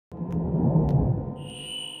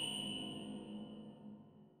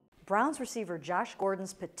Browns receiver Josh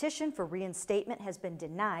Gordon's petition for reinstatement has been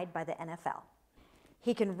denied by the NFL.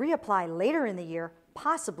 He can reapply later in the year,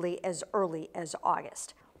 possibly as early as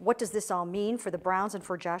August. What does this all mean for the Browns and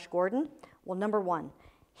for Josh Gordon? Well, number one,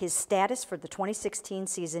 his status for the 2016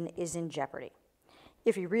 season is in jeopardy.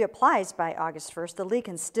 If he reapplies by August 1st, the league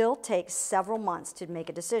can still take several months to make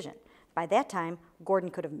a decision. By that time, Gordon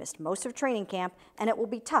could have missed most of training camp, and it will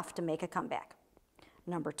be tough to make a comeback.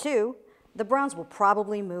 Number two, the Browns will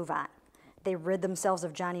probably move on. They rid themselves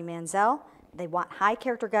of Johnny Manziel. They want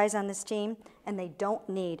high-character guys on this team, and they don't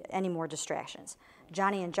need any more distractions.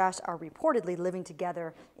 Johnny and Josh are reportedly living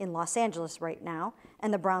together in Los Angeles right now,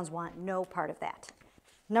 and the Browns want no part of that.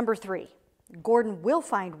 Number three, Gordon will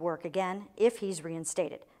find work again if he's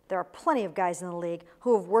reinstated. There are plenty of guys in the league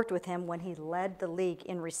who have worked with him when he led the league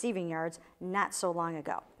in receiving yards not so long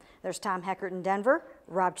ago. There's Tom Heckert in Denver,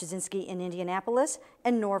 Rob Chudzinski in Indianapolis,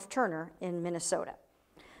 and Norv Turner in Minnesota.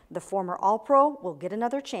 The former All-Pro will get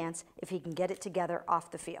another chance if he can get it together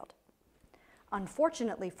off the field.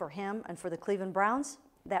 Unfortunately for him and for the Cleveland Browns,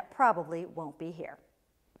 that probably won't be here.